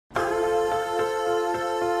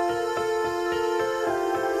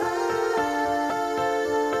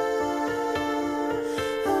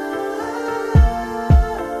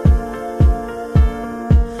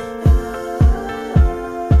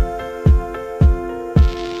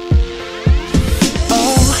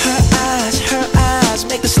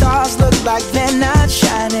look like they're not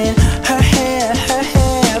shining. Her hair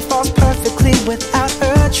falls perfectly without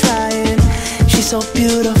her trying. She's so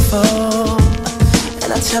beautiful,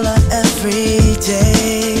 and I tell her every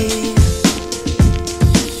day.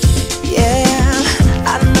 Yeah,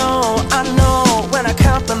 I know, when I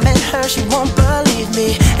compliment her, she won't believe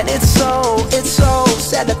me. And it's so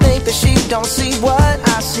sad to think that she don't see what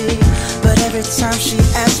I see. But every time she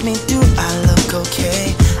asks me, do I look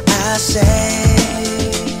okay, I say,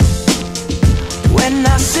 when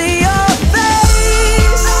I see your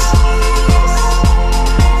face,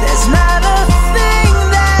 there's not a thing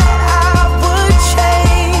that I would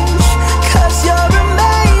change. 'Cause you're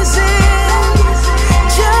amazing,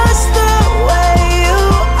 just the way you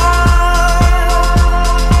are.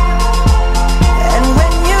 And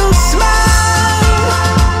when you smile,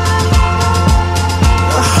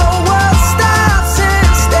 the whole world stops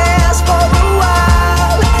and stares for a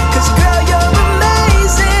while. 'Cause girl, you're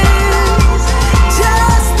amazing,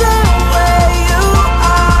 just the way you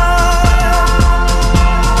are.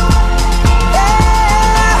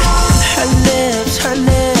 Yeah. Her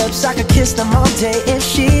lips, I could kiss them all day if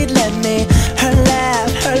she'd let me. Her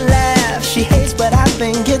laugh, she hates but I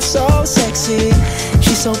think it's so sexy.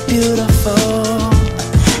 She's so beautiful,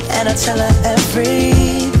 and I tell her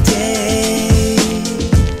every day.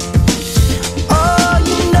 Oh,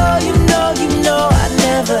 you know, I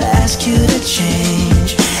never ask you to change.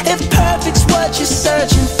 If perfect's what you're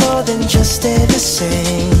searching for, then just stay the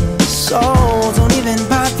same. So don't even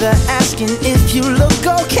bother asking if you look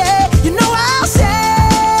okay. You know I'll say,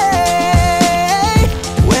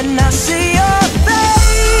 when I see your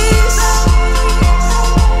face,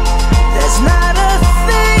 there's not a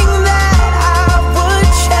thing that I would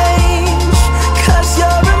change. 'Cause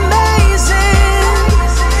you're amazing,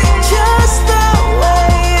 just the way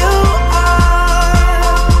you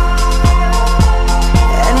are.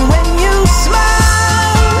 And when you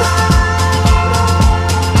smile,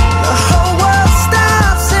 the whole world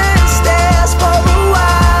stops and stares for a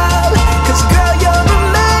while. 'Cause girl, you're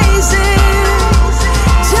amazing,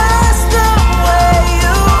 just the way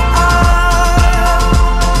you are.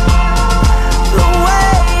 The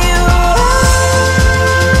way you are,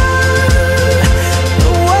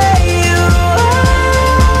 the way you are.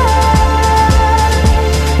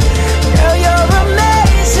 Girl, you're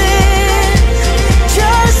amazing,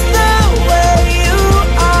 just the way you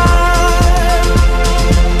are.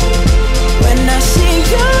 When I see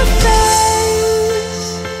your face,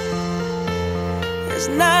 there's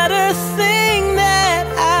not a thing that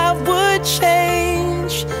I would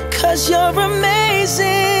change. 'Cause you're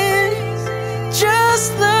amazing, just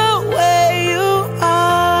the